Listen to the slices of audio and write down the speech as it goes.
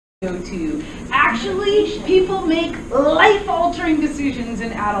to. Actually, people make life-altering decisions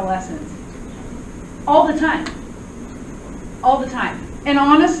in adolescence. All the time. All the time. And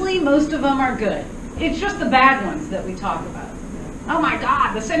honestly, most of them are good. It's just the bad ones that we talk about. Oh my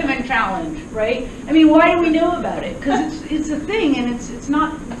God, the cinnamon challenge, right? I mean, why do we know about it? Because it's a thing, and it's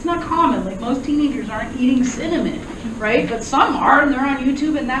not common. Like, most teenagers aren't eating cinnamon, right? But some are, and they're on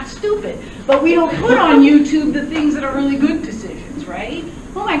YouTube, and that's stupid. But we don't put on YouTube the things that are really good decisions, right?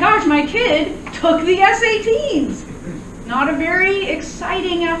 Oh my gosh, my kid took the SATs. Not a very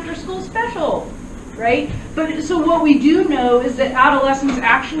exciting after-school special, right? But so what we do know is that adolescents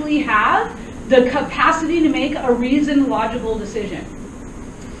actually have the capacity to make a reasoned, logical decision.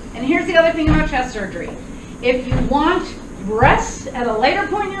 And here's the other thing about chest surgery. If you want breasts at a later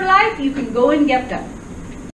point in your life, you can go and get them.